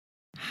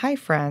Hi,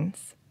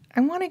 friends.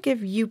 I want to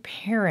give you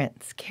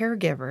parents,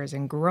 caregivers,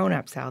 and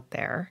grown-ups out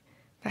there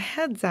the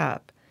heads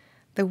up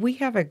that we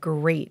have a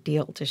great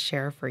deal to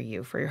share for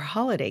you for your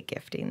holiday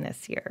gifting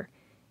this year,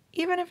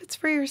 even if it's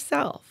for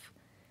yourself.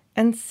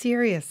 And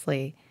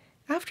seriously,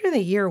 after the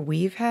year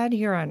we've had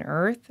here on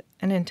Earth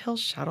and until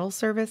shuttle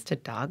service to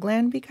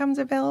Dogland becomes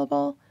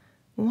available,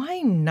 why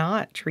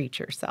not treat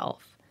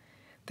yourself?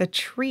 The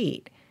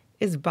treat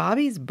is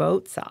Bobby's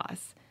boat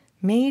sauce,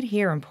 made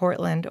here in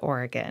Portland,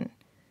 Oregon.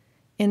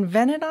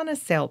 Invented on a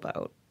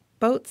sailboat,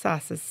 boat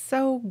sauce is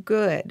so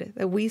good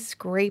that we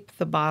scrape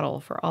the bottle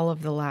for all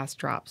of the last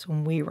drops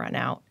when we run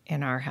out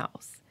in our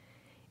house.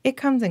 It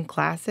comes in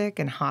classic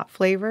and hot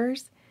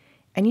flavors,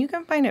 and you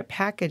can find it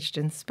packaged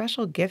in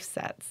special gift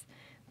sets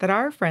that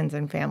our friends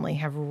and family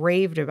have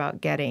raved about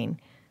getting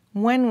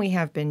when we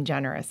have been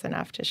generous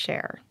enough to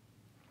share.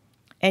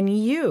 And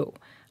you,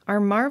 our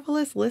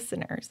marvelous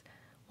listeners,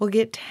 will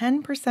get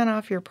 10%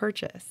 off your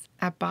purchase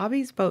at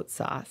Bobby's Boat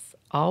Sauce,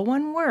 all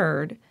one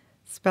word,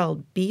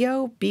 spelled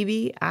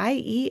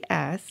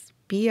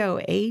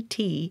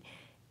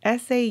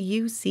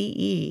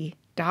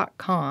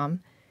BOBBIESBOATSAUCE.com,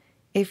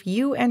 if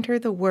you enter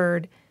the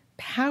word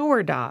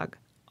Power Dog,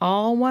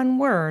 all one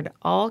word,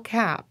 all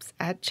caps,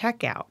 at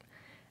checkout.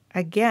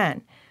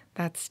 Again,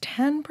 that's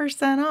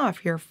 10%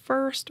 off your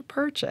first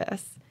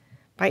purchase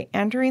by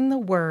entering the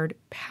word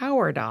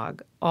Power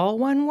Dog, all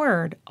one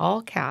word,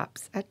 all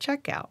caps, at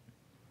checkout.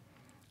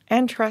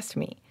 And trust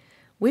me,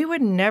 we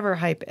would never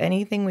hype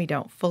anything we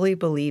don't fully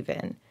believe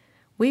in.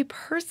 We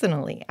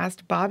personally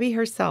asked Bobby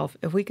herself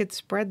if we could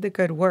spread the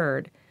good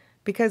word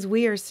because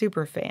we are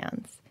super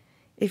fans.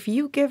 If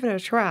you give it a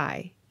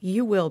try,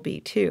 you will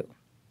be too.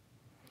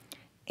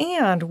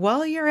 And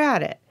while you're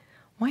at it,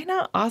 why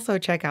not also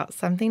check out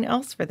something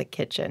else for the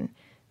kitchen,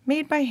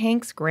 made by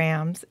Hank's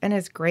Grams and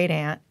his great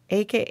aunt,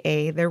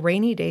 aka the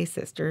Rainy Day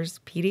Sisters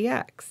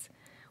PDX.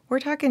 We're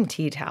talking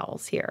tea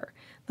towels here,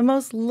 the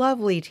most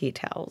lovely tea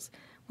towels,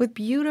 with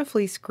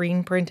beautifully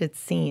screen-printed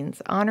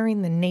scenes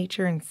honoring the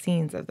nature and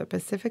scenes of the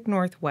Pacific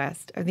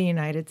Northwest of the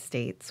United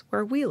States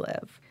where we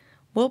live.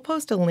 We'll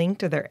post a link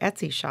to their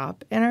Etsy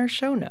shop in our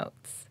show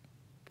notes.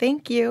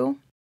 Thank you.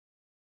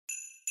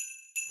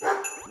 I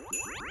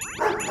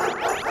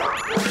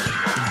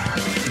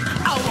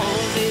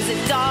won't visit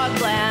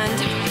Dogland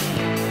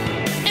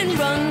and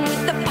run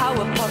with the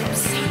Power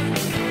Pups.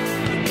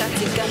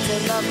 Got to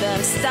love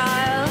their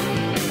style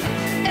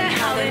and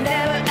how they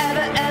never,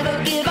 ever,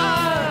 ever give up.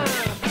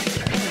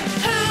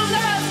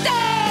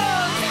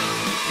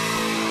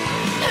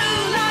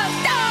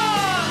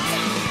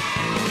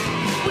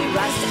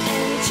 Rise to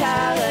any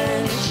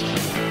challenge,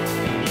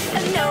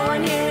 and no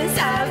one here is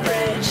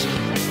average.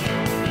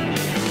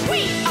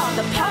 We are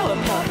the Power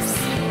Pups.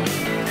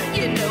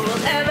 You know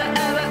we'll ever,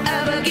 ever,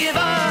 ever give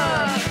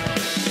up.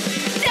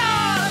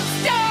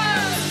 Dogs,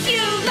 dogs,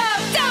 you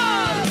love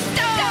dogs.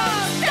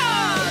 Dogs,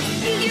 dogs,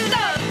 you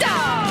love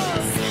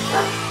dogs.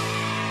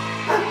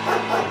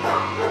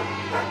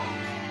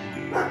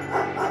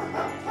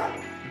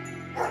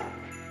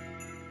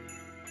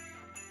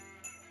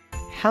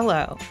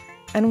 Hello.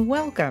 And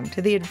welcome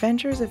to the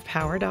adventures of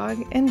Power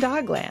Dog in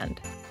Dogland.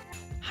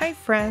 Hi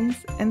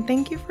friends, and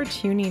thank you for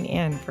tuning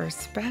in for a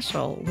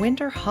special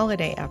winter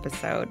holiday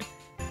episode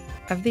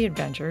of the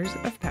adventures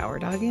of Power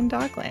Dog in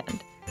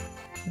Dogland.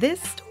 This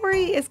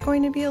story is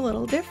going to be a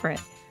little different,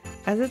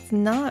 as it's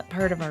not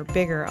part of our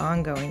bigger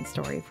ongoing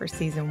story for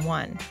season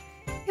 1.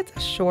 It's a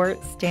short,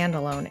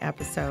 standalone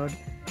episode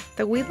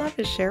that we'd love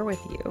to share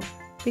with you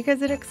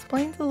because it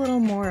explains a little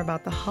more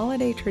about the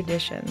holiday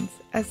traditions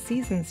as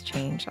seasons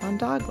change on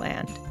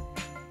Dogland.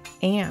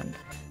 And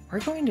we're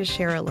going to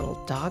share a little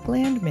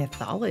Dogland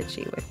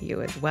mythology with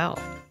you as well.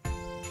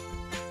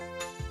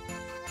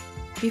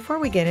 Before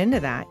we get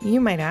into that,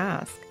 you might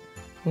ask,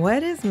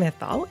 what is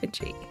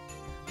mythology?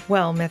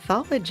 Well,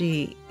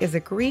 mythology is a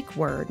Greek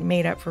word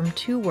made up from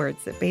two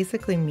words that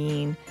basically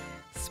mean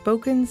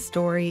spoken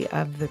story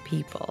of the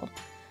people.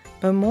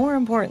 But more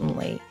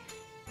importantly,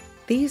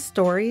 these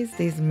stories,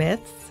 these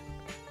myths,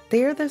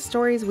 they're the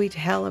stories we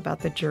tell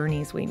about the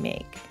journeys we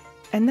make.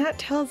 And that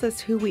tells us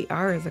who we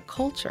are as a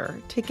culture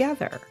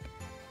together.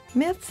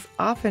 Myths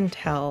often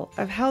tell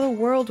of how the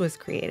world was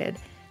created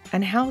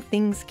and how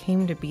things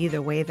came to be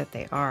the way that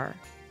they are.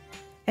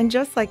 And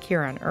just like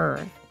here on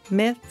Earth,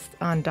 myths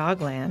on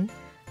Dogland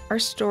are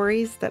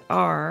stories that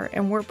are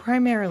and were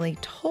primarily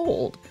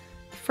told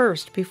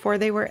first before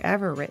they were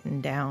ever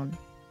written down.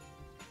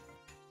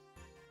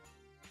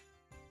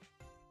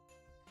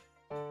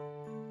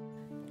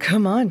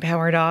 "Come on,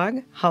 Power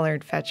Dog,"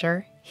 hollered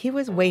Fetcher. He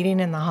was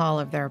waiting in the hall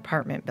of their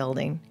apartment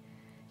building.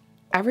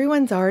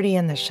 "Everyone's already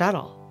in the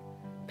shuttle."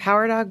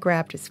 Power Dog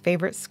grabbed his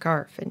favorite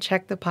scarf and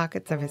checked the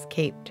pockets of his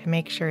cape to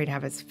make sure he'd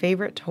have his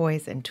favorite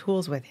toys and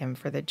tools with him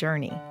for the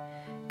journey.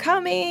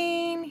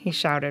 "Coming!" he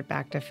shouted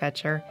back to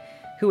Fetcher,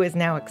 who was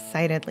now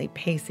excitedly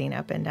pacing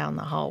up and down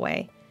the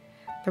hallway.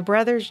 The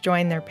brothers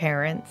joined their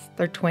parents,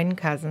 their twin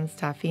cousins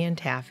Tuffy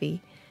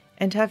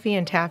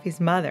and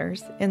Taffy's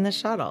mothers, in the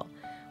shuttle,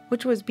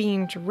 which was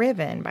being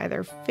driven by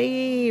their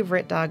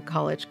favorite dog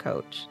college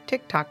coach,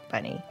 TikTok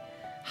Bunny.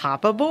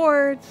 "Hop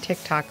aboard,"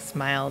 TikTok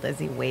smiled as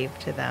he waved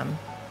to them.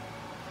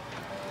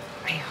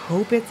 "I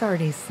hope it's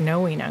already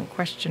snowing on ?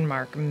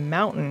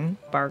 Mountain,"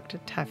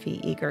 barked Tuffy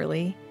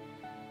eagerly.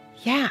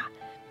 "Yeah,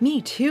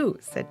 me too,"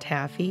 said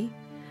Taffy.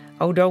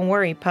 "Oh, don't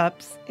worry,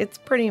 pups. It's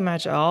pretty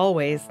much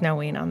always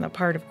snowing on the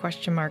part of ?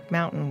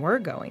 Mountain we're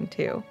going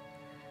to,"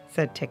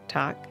 said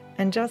TikTok,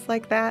 and just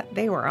like that,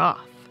 they were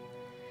off.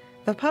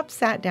 The pups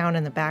sat down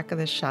in the back of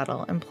the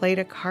shuttle and played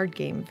a card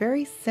game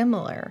very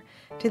similar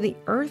to the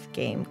Earth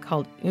game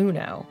called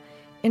Uno.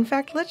 In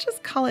fact, let's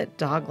just call it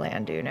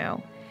Dogland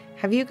Uno.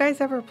 Have you guys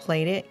ever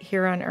played it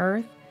here on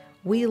Earth?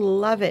 We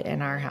love it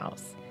in our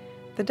house.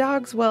 The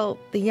dogs, well,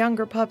 the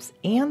younger pups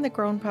and the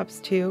grown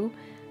pups too,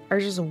 are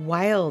just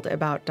wild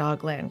about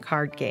Dogland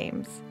card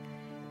games.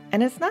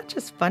 And it's not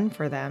just fun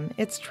for them,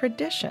 it's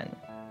tradition.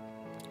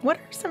 What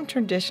are some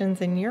traditions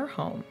in your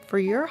home for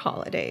your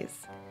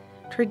holidays?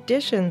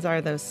 Traditions are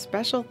those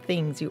special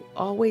things you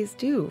always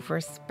do for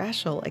a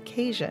special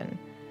occasion.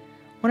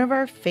 One of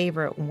our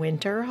favorite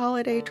winter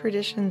holiday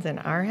traditions in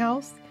our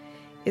house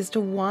is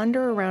to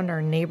wander around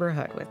our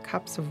neighborhood with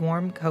cups of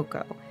warm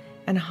cocoa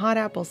and hot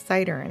apple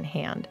cider in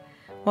hand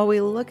while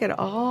we look at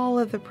all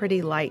of the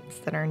pretty lights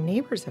that our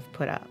neighbors have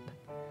put up.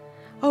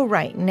 Oh,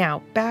 right,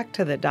 now back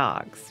to the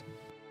dogs.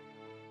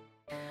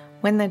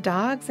 When the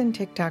dogs and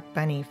TikTok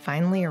Bunny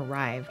finally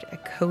arrived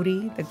at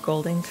Cody the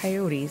Golden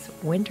Coyote's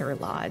winter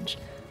lodge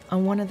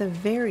on one of the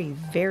very,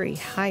 very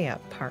high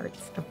up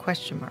parts of ?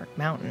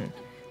 Mountain,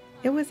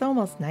 it was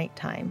almost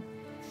nighttime.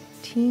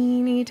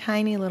 Teeny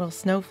tiny little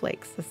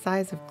snowflakes the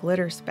size of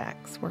glitter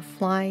specks were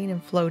flying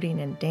and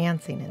floating and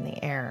dancing in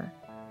the air.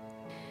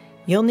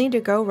 "You'll need to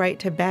go right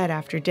to bed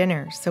after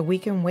dinner so we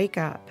can wake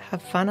up,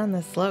 have fun on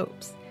the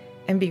slopes,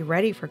 and be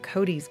ready for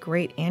Cody's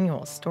great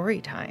annual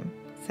story time,"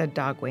 said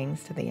Dog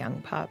Wings to the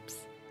young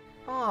pups.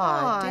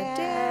 Aw,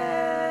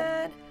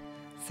 Dad,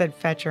 said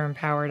Fetcher and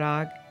Power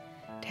Dog.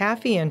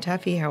 Taffy and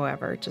Tuffy,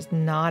 however, just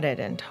nodded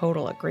in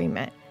total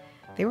agreement.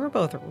 They were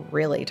both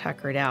really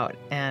tuckered out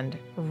and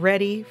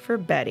ready for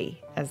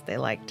Betty, as they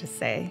like to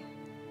say.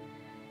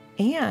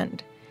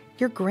 "And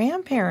your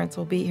grandparents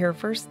will be here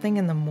first thing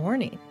in the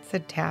morning,"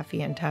 said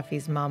Taffy and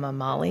Tuffy's Mama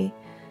Molly,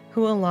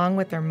 who, along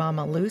with their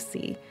Mama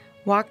Lucy,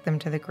 walked them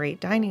to the great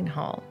dining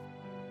hall.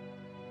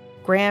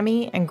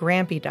 Grammy and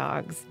Grampy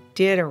dogs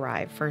did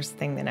arrive first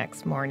thing the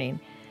next morning,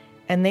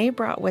 and they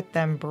brought with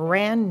them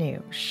brand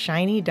new,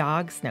 shiny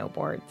dog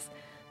snowboards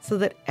so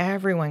that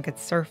everyone could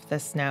surf the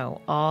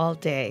snow all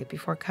day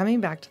before coming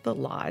back to the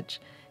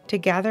lodge to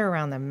gather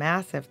around the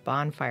massive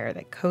bonfire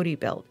that Cody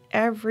built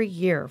every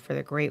year for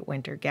the great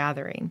winter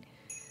gathering.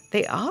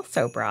 They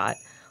also brought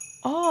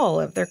all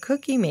of their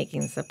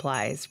cookie-making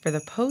supplies for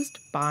the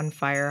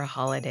post-bonfire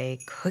holiday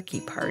cookie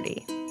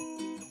party.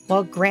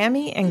 While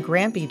Grammy and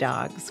Grampy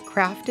dogs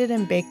crafted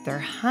and baked their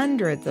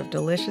hundreds of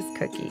delicious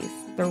cookies,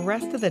 the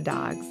rest of the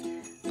dogs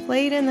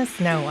played in the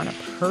snow on a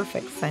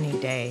perfect sunny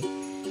day.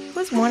 It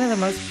was one of the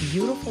most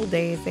beautiful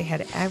days they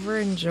had ever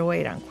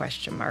enjoyed on ?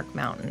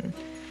 Mountain.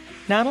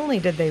 Not only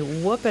did they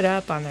whoop it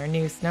up on their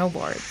new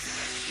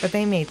snowboards, but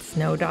they made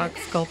snow dog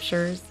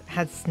sculptures,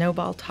 had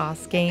snowball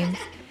toss games,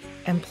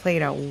 and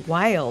played a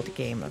wild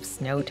game of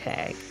snow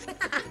tag.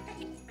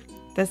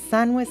 The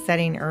sun was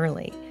setting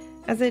early,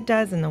 as it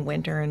does in the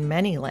winter in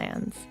many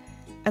lands,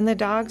 and the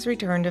dogs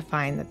returned to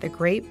find that the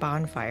great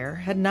bonfire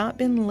had not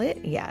been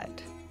lit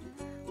yet.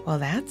 "Well,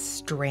 that's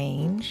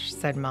strange,"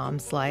 said Mom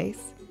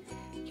Slice.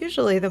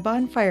 "Usually the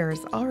bonfire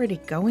is already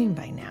going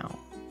by now."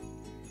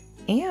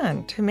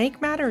 And to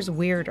make matters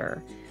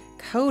weirder,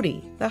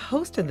 Cody, the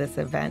host of this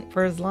event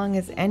for as long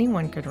as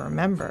anyone could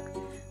remember,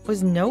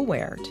 was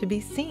nowhere to be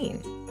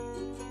seen.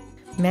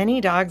 Many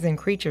dogs and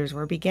creatures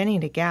were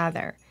beginning to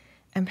gather,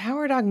 and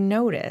Power Dog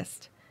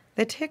noticed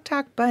the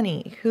TikTok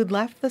Bunny, who'd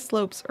left the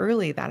slopes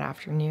early that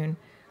afternoon,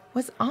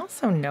 was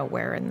also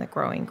nowhere in the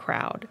growing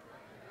crowd.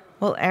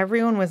 While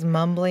everyone was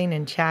mumbling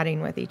and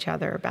chatting with each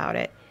other about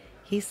it,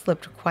 he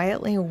slipped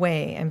quietly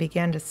away and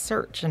began to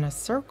search in a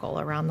circle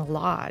around the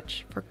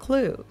lodge for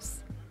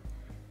clues.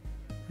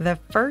 The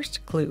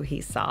first clue he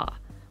saw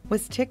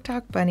was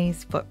TikTok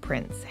Bunny's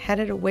footprints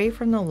headed away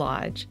from the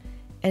lodge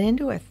and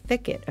into a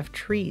thicket of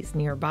trees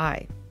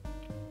nearby.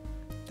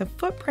 The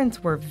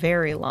footprints were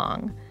very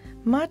long,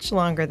 much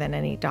longer than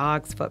any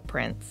dog's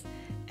footprints,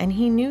 and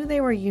he knew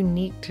they were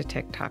unique to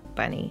TikTok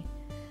Bunny.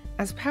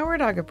 As Power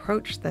Dog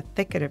approached the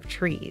thicket of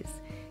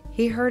trees,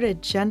 he heard a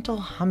gentle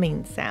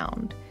humming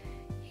sound.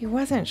 He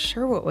wasn't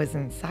sure what was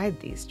inside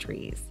these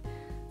trees,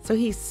 so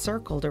he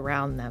circled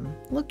around them,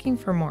 looking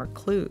for more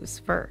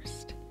clues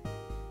first.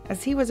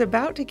 As he was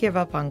about to give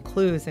up on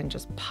clues and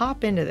just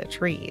pop into the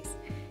trees,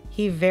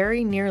 he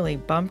very nearly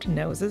bumped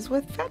noses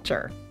with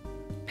Fetcher.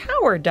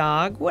 "Power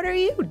Dog, what are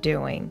you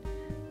doing?"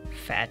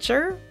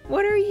 "Fetcher,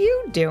 what are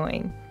you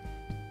doing?"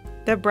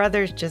 The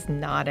brothers just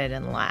nodded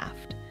and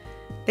laughed.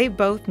 They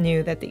both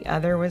knew that the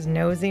other was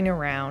nosing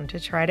around to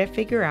try to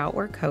figure out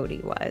where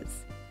Cody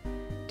was.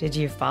 "Did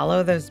you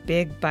follow those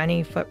big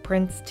bunny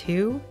footprints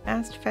too?"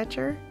 asked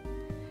Fetcher.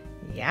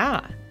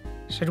 Yeah.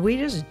 Should we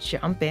just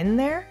jump in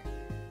there?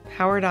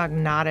 Power Dog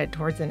nodded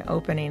towards an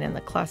opening in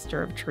the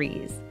cluster of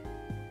trees,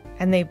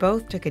 and they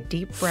both took a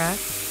deep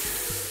breath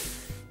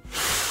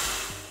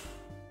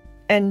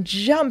and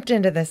jumped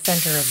into the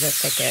center of the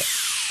thicket.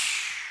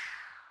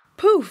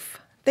 Poof!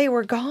 They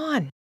were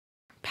gone.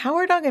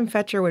 Power Dog and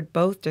Fetcher would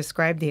both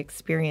describe the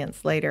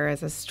experience later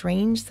as a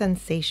strange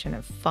sensation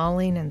of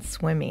falling and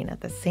swimming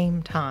at the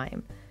same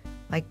time,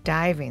 like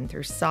diving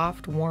through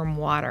soft, warm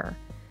water,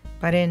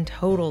 but in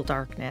total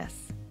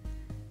darkness.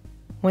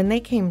 When they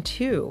came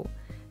to,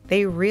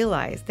 they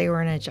realized they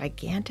were in a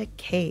gigantic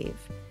cave.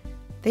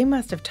 They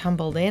must have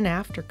tumbled in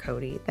after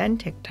Cody, then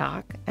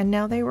TikTok, and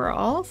now they were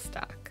all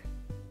stuck.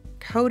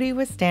 Cody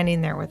was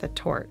standing there with a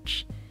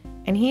torch,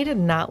 and he did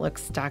not look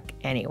stuck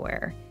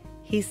anywhere.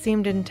 He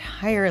seemed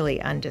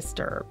entirely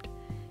undisturbed,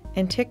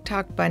 and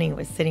TikTok Bunny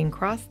was sitting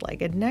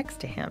cross-legged next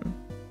to him.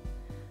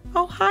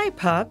 "Oh, hi,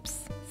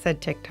 pups,"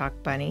 said TikTok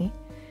Bunny.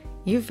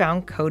 "You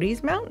found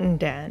Cody's mountain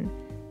den.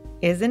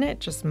 Isn't it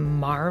just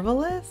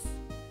marvelous?"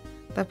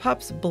 The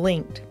pups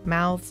blinked,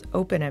 mouths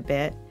open a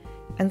bit,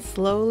 and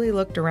slowly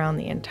looked around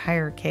the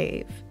entire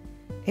cave.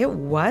 It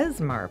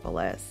was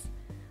marvelous.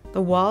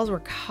 The walls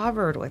were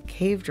covered with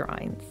cave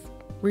drawings,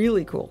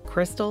 really cool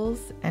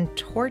crystals, and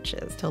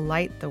torches to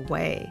light the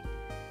way.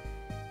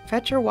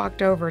 Fetcher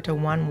walked over to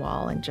one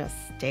wall and just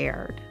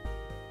stared.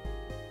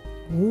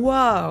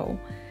 "Whoa!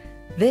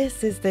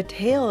 This is the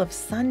tale of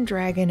Sun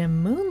Dragon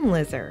and Moon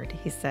Lizard,"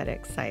 he said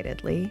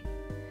excitedly.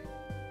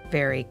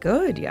 "Very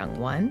good, young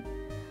one.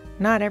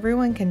 Not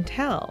everyone can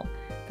tell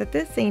that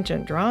this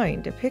ancient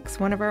drawing depicts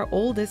one of our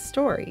oldest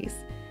stories,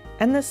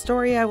 and the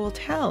story I will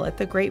tell at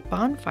the great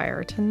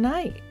bonfire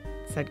tonight,"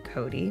 said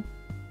Cody.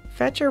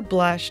 Fetcher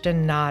blushed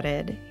and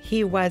nodded.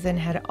 He was and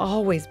had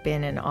always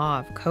been in awe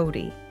of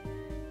Cody.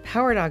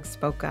 Power Dog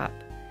spoke up.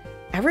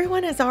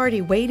 "Everyone is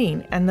already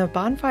waiting, and the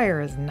bonfire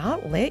is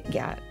not lit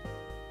yet."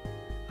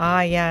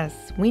 "Ah,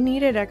 yes, we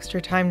needed extra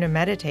time to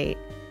meditate.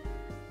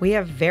 We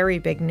have very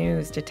big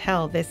news to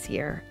tell this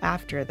year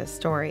after the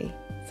story,"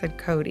 said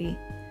Cody.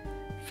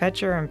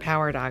 Fetcher and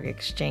Power Dog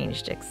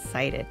exchanged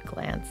excited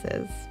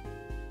glances.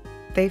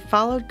 They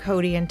followed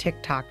Cody and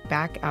TikTok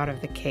back out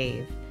of the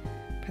cave,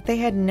 but they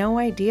had no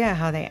idea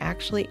how they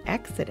actually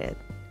exited.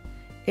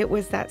 It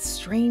was that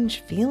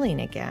strange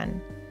feeling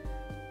again.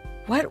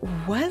 "What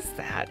was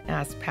that?"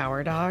 asked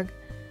Power Dog.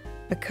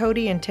 But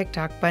Cody and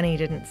TikTok Bunny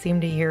didn't seem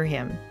to hear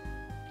him.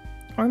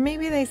 Or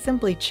maybe they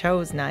simply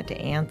chose not to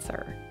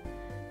answer.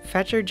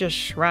 Fetcher just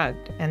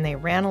shrugged, and they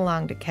ran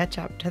along to catch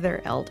up to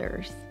their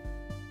elders.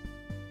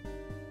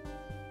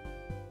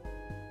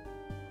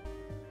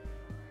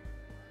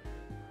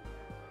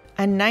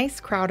 A nice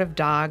crowd of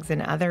dogs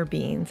and other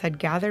beings had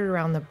gathered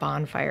around the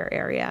bonfire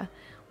area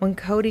when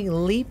Cody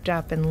leaped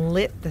up and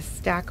lit the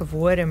stack of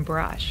wood and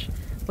brush,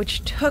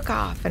 which took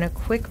off in a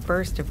quick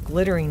burst of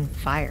glittering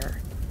fire.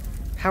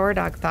 Power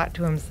Dog thought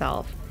to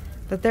himself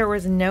that there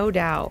was no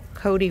doubt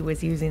Cody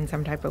was using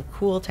some type of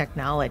cool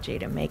technology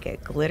to make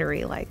it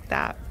glittery like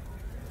that.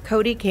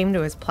 Cody came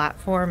to his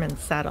platform and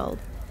settled,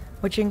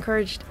 which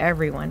encouraged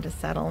everyone to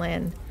settle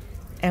in,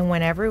 and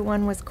when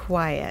everyone was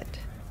quiet,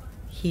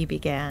 he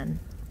began.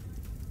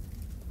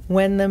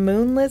 "When the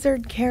moon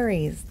lizard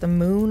carries the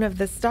moon of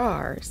the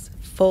stars,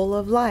 full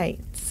of light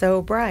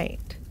so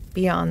bright,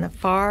 beyond the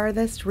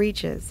farthest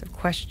reaches of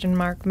Question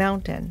Mark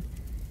Mountain,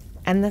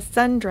 and the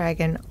sun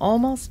dragon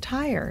almost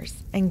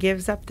tires and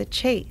gives up the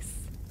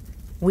chase,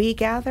 we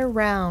gather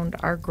round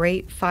our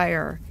great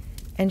fire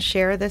and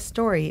share the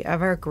story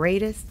of our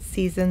greatest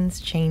seasons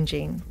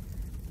changing.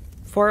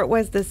 For it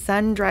was the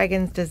sun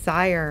dragon's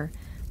desire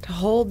to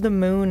hold the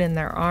moon in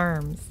their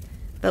arms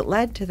that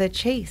led to the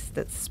chase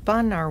that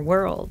spun our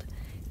world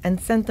and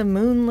sent the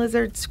moon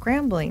lizard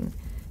scrambling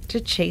to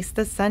chase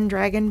the sun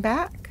dragon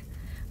back,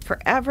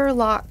 forever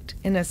locked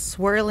in a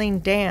swirling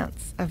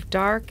dance of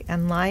dark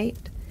and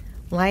light,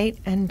 light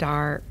and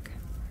dark."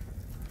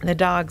 The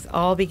dogs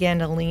all began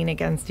to lean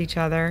against each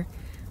other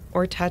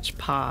or touch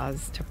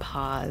paws to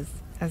paws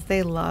as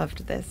they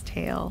loved this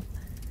tale.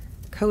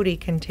 Cody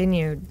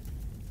continued,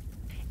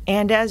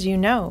 "And as you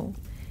know,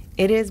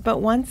 it is but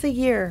once a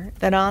year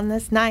that on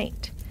this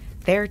night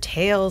their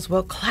tails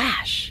will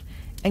clash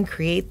and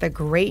create the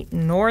great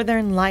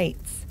northern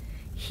lights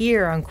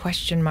here on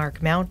Question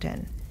Mark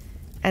Mountain.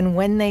 And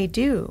when they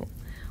do,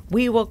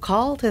 we will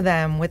call to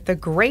them with the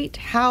great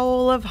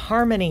howl of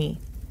harmony."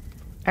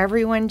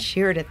 Everyone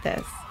cheered at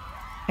this,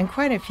 and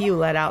quite a few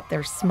let out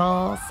their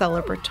small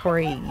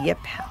celebratory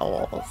yip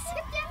howls.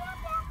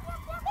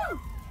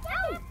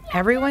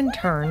 Everyone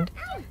turned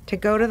to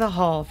go to the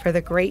hall for the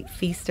great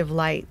Feast of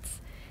Lights,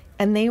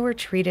 and they were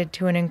treated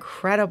to an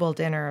incredible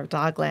dinner of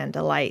Dogland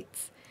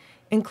delights,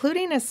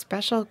 including a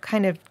special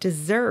kind of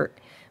dessert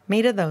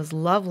made of those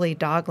lovely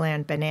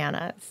Dogland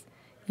bananas.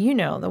 You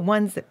know, the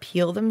ones that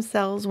peel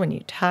themselves when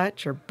you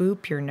touch or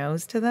boop your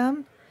nose to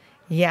them?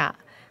 Yeah,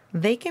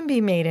 they can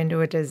be made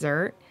into a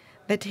dessert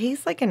that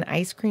tastes like an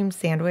ice cream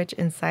sandwich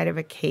inside of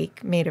a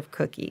cake made of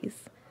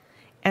cookies.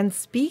 And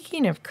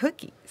speaking of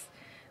cookies,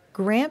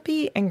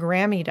 Grampy and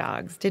Grammy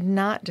dogs did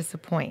not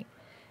disappoint.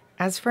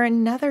 as for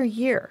another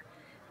year,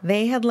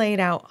 they had laid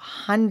out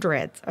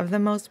hundreds of the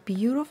most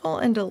beautiful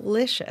and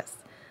delicious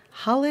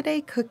holiday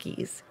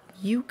cookies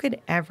you could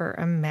ever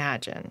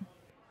imagine.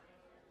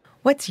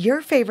 "What's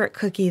your favorite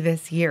cookie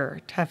this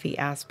year?" Tuffy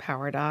asked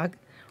Power Dog.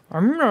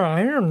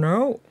 "I don't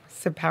know,"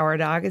 said Power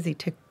Dog as he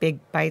took big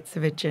bites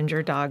of a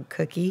ginger dog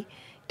cookie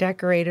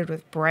decorated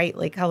with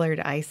brightly colored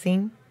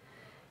icing.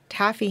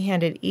 Taffy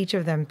handed each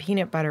of them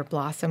peanut butter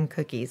blossom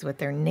cookies with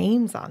their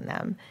names on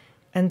them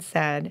and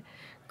said,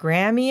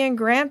 "Grammy and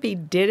Grampy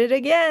did it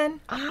again."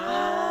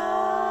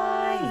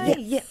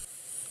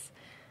 Yes.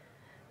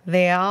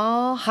 They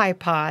all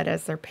high-pawed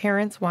as their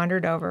parents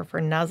wandered over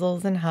for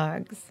nuzzles and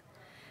hugs.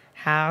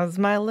 "How's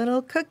my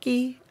little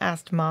cookie?"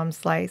 asked Mom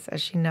Slice as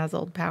she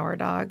nuzzled Power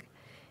Dog.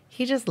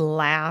 He just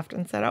laughed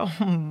and said,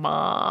 "Oh,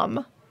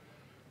 Mom."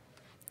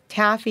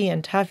 Taffy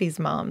and Tuffy's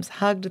moms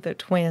hugged the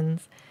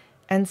twins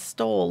and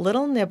stole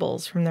little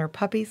nibbles from their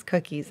puppy's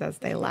cookies as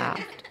they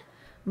laughed.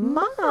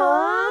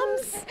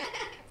 "Moms,"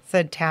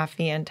 said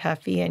Taffy and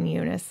Tuffy in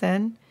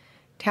unison.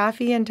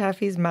 Taffy and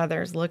Tuffy's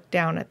mothers looked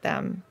down at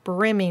them,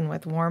 brimming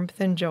with warmth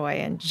and joy,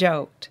 and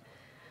joked,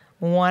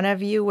 "One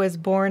of you was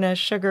born a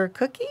sugar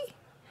cookie,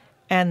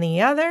 and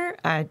the other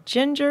a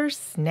ginger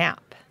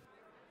snap."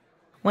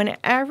 When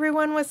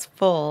everyone was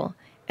full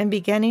and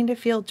beginning to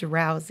feel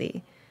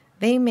drowsy,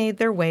 they made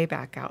their way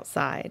back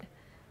outside.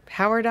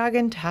 Power Dog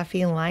and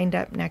Tuffy lined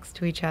up next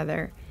to each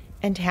other,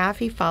 and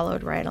Taffy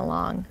followed right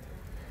along.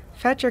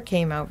 Fetcher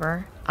came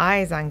over,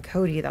 eyes on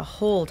Cody the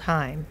whole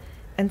time,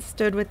 and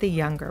stood with the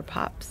younger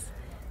pups.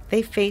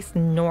 They faced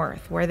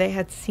north, where they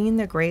had seen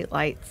the great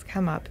lights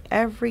come up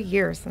every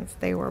year since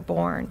they were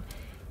born,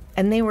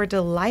 and they were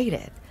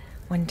delighted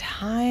when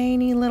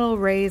tiny little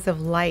rays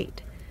of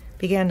light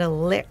began to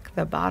lick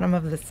the bottom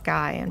of the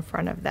sky in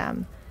front of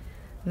them.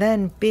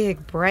 Then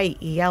big,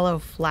 bright yellow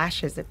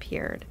flashes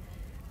appeared,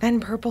 then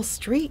purple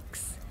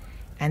streaks,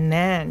 and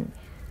then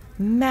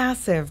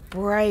massive,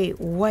 bright,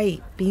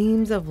 white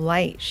beams of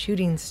light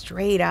shooting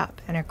straight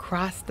up and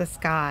across the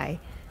sky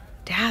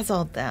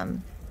dazzled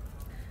them.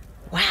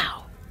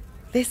 "Wow,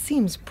 this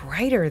seems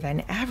brighter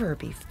than ever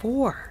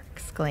before,"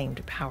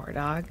 exclaimed Power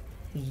Dog.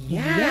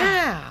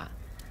 Yeah,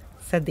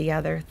 said the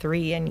other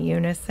three in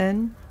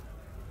unison.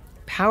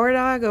 Power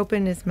Dog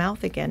opened his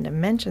mouth again to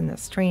mention the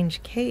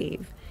strange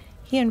cave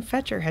he and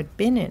Fetcher had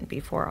been in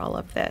before all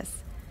of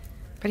this,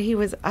 but he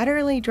was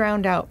utterly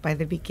drowned out by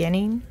the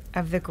beginning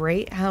of the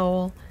great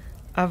howl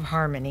of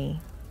harmony.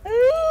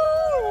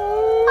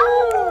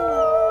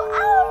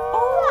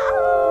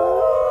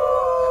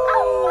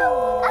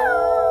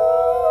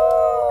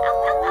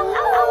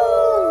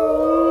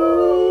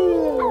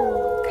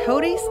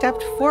 Cody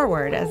stepped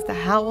forward as the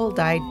howl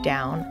died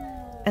down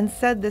and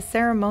said the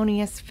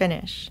ceremonious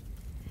finish.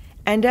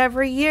 "And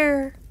every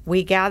year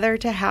we gather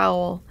to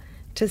howl,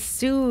 to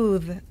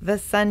soothe the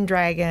sun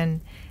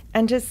dragon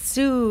and to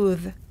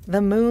soothe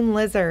the moon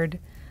lizard,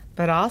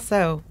 but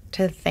also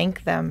to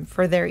thank them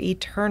for their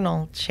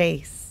eternal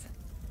chase."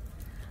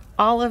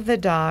 All of the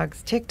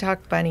dogs,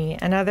 Tick-Tock Bunny,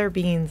 and other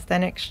beans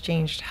then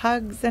exchanged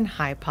hugs and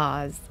high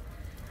paws.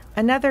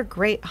 Another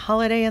great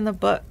holiday in the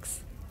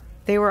books.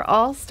 They were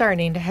all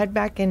starting to head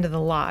back into the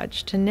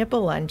lodge to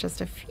nibble on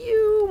just a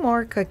few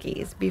more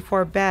cookies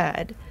before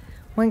bed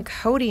when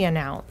Cody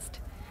announced,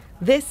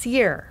 "This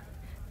year,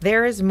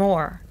 there is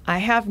more. I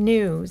have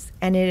news,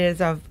 and it is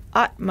of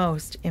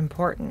utmost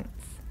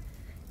importance."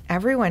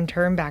 Everyone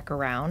turned back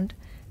around,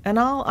 and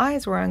all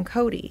eyes were on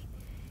Cody.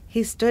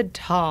 He stood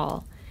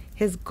tall,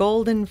 his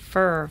golden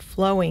fur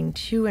flowing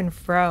to and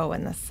fro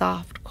in the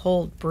soft,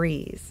 cold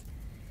breeze.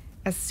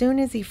 As soon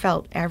as he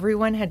felt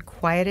everyone had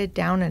quieted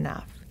down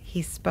enough,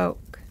 he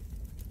spoke.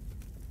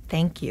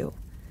 "Thank you.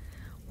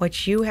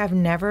 What you have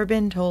never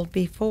been told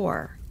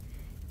before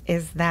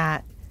is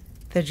that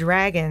the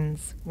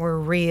dragons were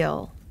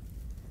real.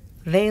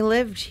 They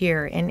lived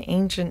here in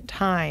ancient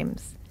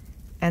times,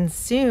 and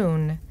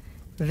soon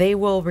they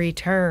will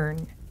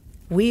return.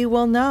 We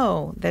will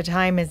know the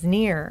time is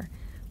near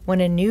when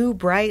a new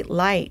bright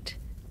light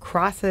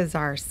crosses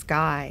our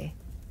sky."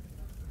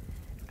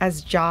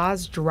 As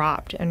jaws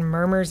dropped and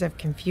murmurs of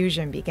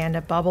confusion began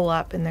to bubble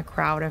up in the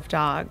crowd of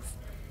dogs,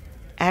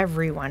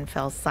 everyone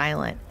fell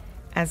silent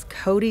as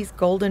Cody's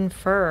golden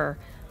fur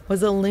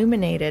was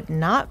illuminated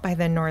not by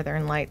the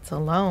northern lights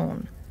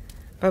alone,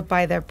 but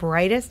by the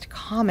brightest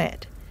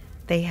comet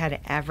they had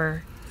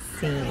ever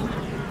seen.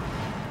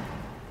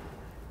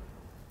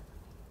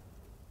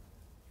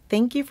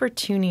 Thank you for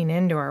tuning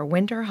in to our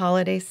Winter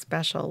Holiday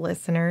Special,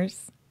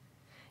 listeners.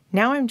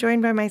 Now I'm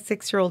joined by my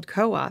 6-year-old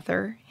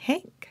co-author,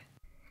 Hank.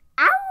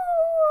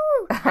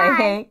 Ow! Hi,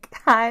 Hank.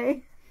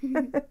 Hi.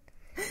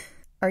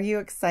 Are you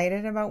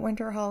excited about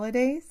winter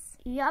holidays?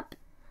 Yup,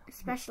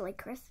 especially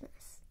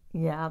Christmas.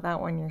 Yeah,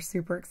 that one you're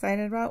super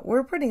excited about.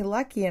 We're pretty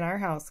lucky in our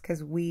house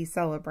because we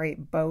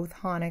celebrate both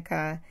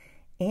Hanukkah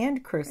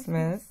and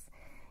Christmas.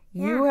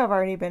 You have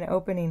already been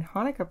opening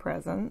Hanukkah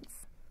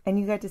presents, and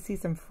you got to see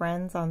some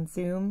friends on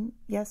Zoom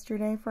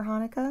yesterday for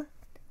Hanukkah.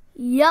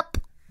 Yup.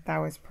 That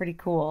was pretty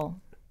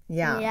cool.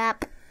 Yeah.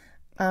 Yep.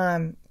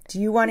 Do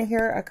you want to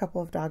hear a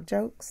couple of dog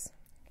jokes?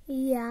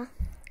 Yeah.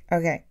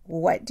 Okay.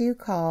 What do you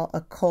call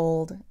a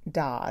cold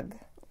dog?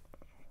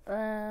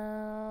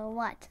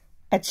 What?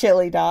 A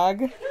chili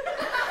dog.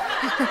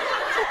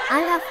 I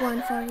have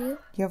one for you.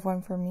 You have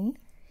one for me?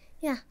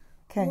 Yeah.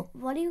 Okay.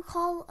 What do you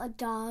call a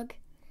dog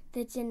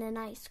that's in an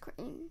ice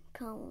cream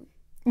cone?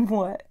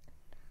 What?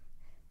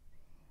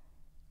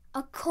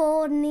 A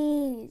cold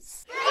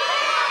knees.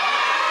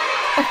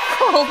 A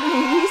cold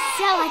knees?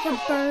 Yeah, like a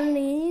burn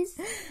knees.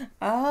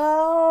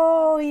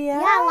 Oh, yeah.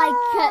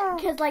 Yeah,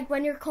 because like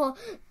when you're cold.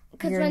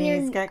 Your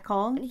knees get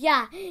cold?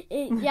 Yeah,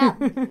 a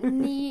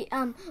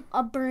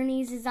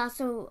Bernie's is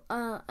also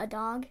a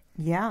dog.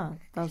 Yeah,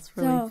 that's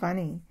really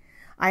funny.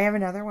 I have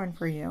another one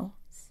for you.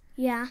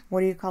 Yeah.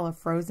 What do you call a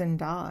frozen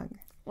dog?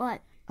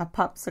 What? A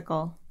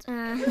popsicle.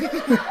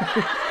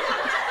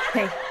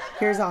 Hey,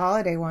 here's a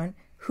holiday one.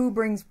 Who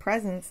brings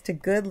presents to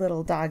good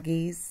little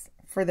doggies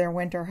for their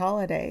winter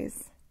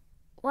holidays?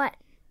 What?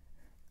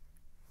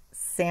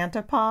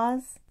 Santa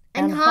Paws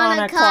and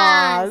Hana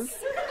Claus.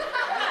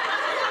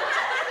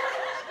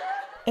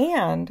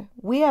 And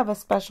we have a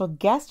special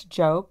guest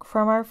joke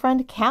from our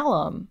friend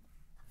Callum.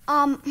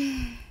 How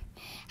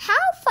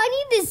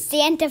funny does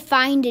Santa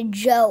find a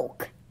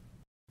joke?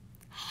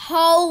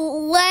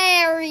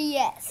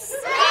 Hilarious.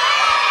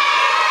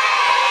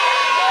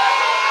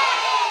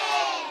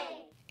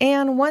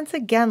 And once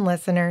again,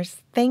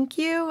 listeners, thank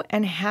you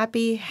and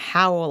happy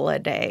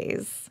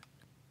Howlidays.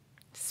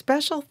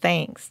 Special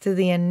thanks to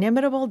the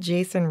inimitable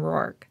Jason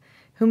Roark,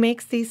 who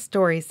makes these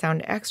stories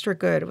sound extra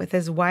good with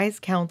his wise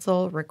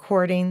counsel,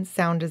 recording,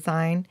 sound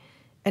design,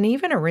 and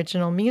even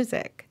original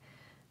music.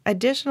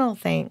 Additional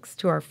thanks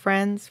to our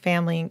friends,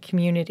 family, and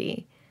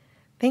community.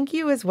 Thank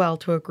you as well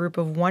to a group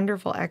of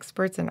wonderful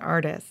experts and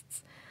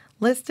artists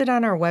listed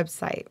on our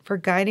website for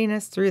guiding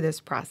us through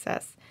this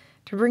process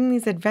to bring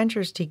these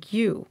adventures to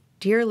you,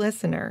 dear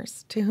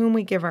listeners, to whom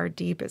we give our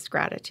deepest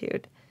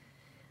gratitude.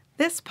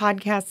 This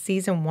podcast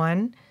Season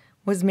 1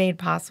 was made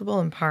possible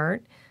in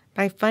part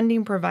by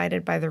funding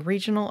provided by the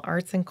Regional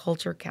Arts and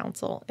Culture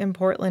Council in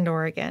Portland,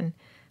 Oregon.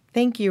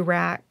 Thank you,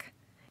 RAC.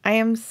 I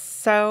am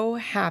so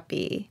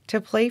happy to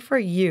play for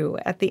you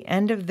at the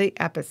end of the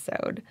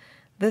episode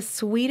the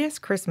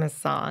sweetest Christmas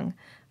song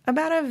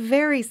about a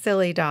very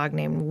silly dog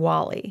named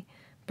Wally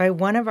by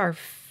one of our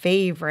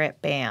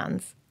favorite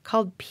bands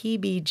called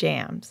PB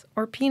Jams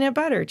or Peanut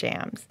Butter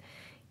Jams.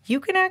 You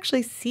can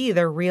actually see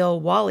the real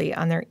Wally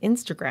on their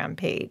Instagram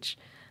page.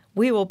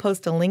 We will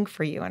post a link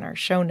for you in our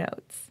show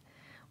notes.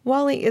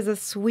 Wally is a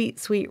sweet,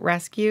 sweet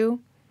rescue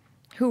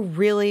who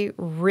really,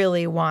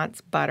 really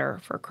wants butter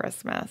for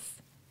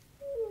Christmas.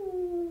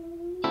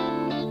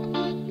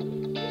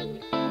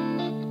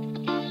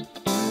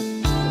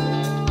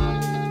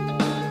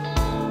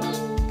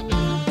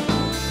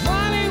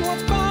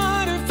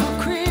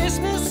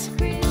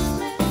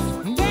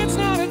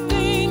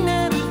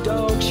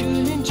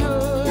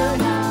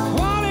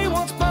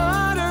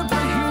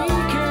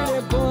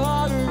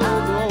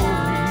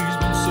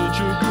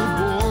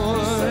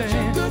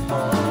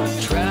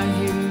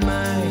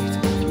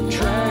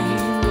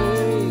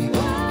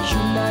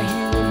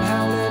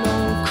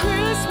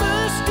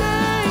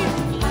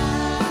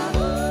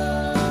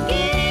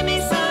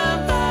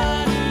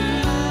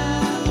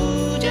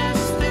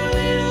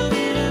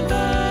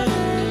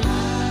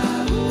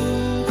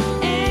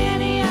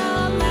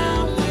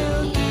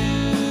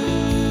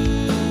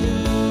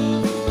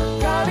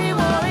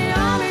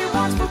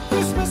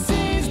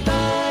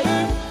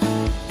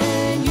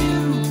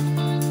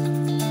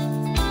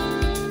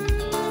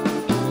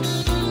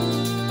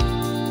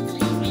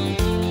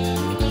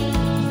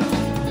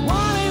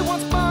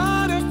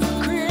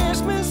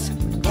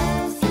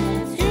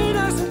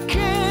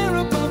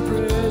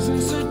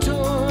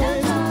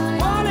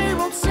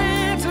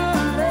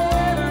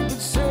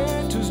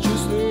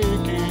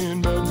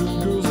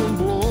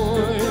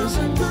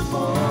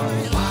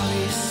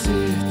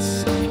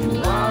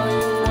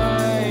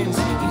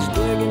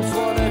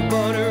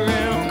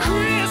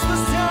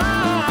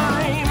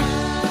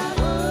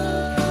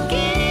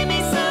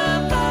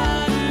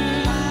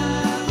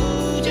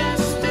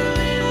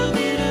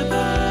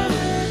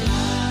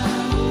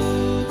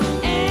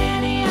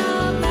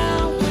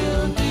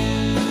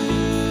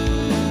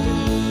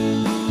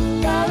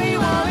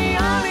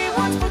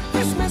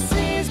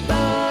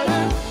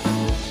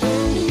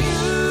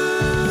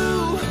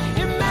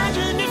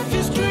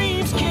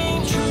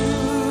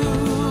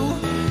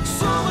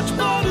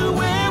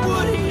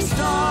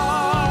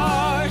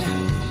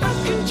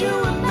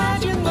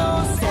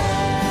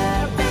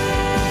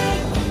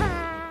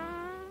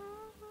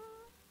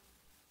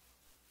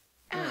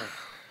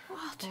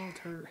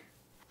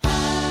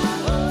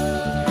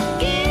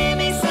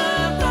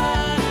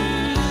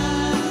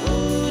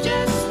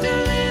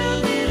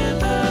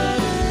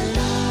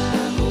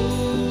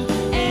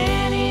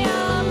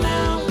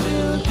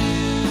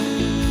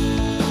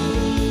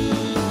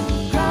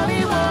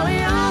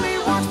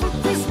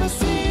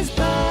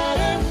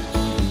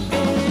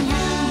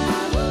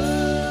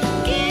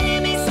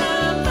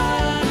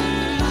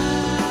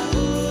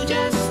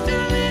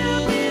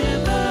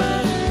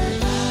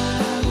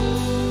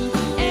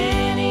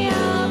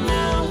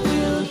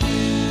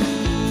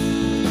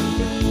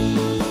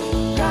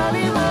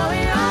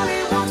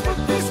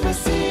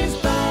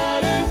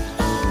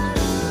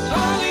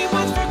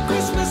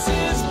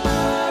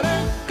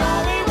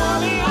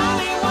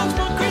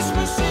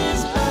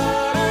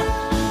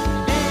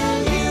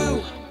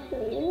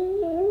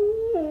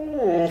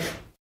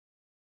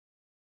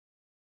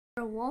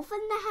 wolf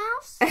in the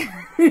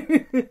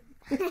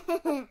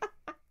house?